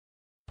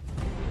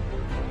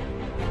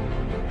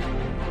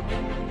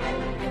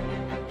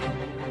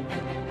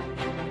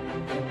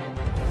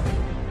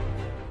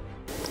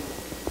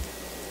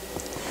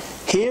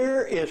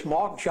Here is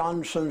Mark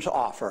Johnson's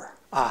offer.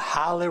 I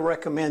highly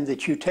recommend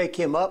that you take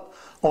him up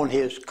on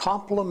his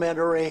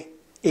complimentary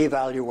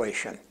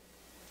evaluation.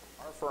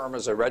 Our firm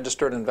is a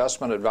registered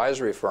investment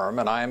advisory firm,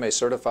 and I am a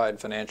certified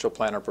financial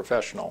planner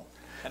professional.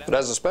 But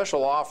as a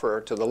special offer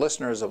to the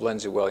listeners of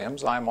Lindsey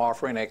Williams, I'm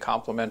offering a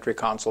complimentary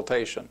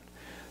consultation.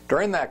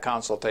 During that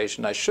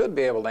consultation, I should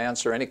be able to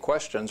answer any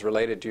questions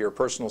related to your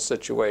personal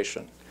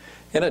situation.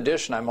 In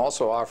addition, I'm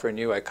also offering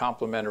you a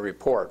complimentary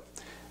report.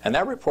 And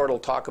that report will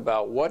talk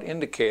about what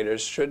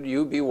indicators should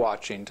you be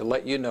watching to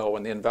let you know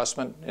when the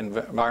investment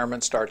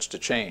environment starts to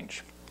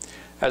change.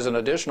 As an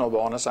additional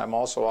bonus, I'm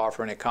also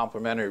offering a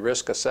complimentary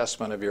risk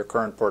assessment of your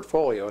current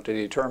portfolio to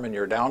determine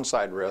your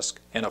downside risk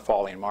in a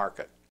falling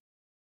market.